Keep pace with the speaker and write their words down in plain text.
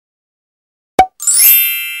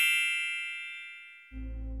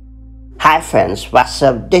Hi friends, what's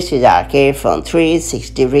up? This is our iPhone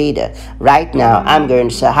 360 reader. Right now I'm going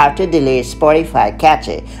to show how to delete Spotify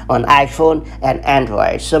cache on iPhone and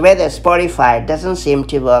Android. So whether Spotify doesn't seem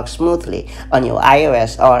to work smoothly on your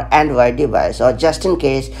iOS or Android device, or just in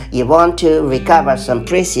case you want to recover some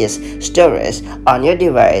precious storage on your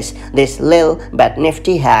device, this little but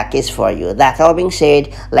nifty hack is for you. That all being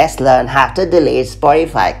said, let's learn how to delete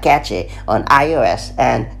Spotify cache on iOS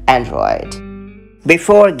and Android.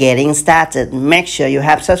 Before getting started, make sure you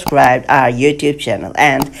have subscribed our YouTube channel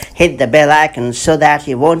and hit the bell icon so that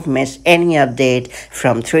you won't miss any update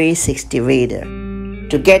from 360 Reader.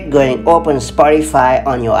 To get going, open Spotify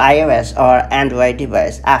on your iOS or Android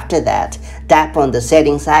device. After that, tap on the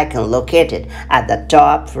settings icon located at the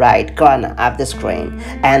top right corner of the screen,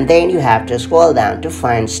 and then you have to scroll down to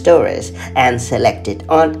find storage and select it.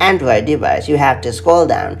 On Android device, you have to scroll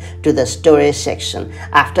down to the storage section.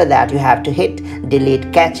 After that, you have to hit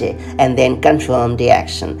delete cache and then confirm the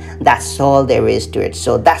action. That's all there is to it.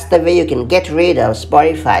 So that's the way you can get rid of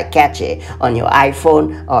Spotify cache on your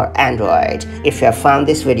iPhone or Android. If you have found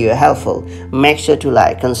this video helpful, make sure to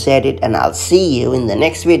like and share it, and I'll see you in the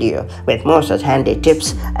next video with more such handy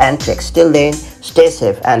tips and tricks. Till then, stay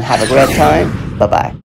safe and have a great time. Bye bye.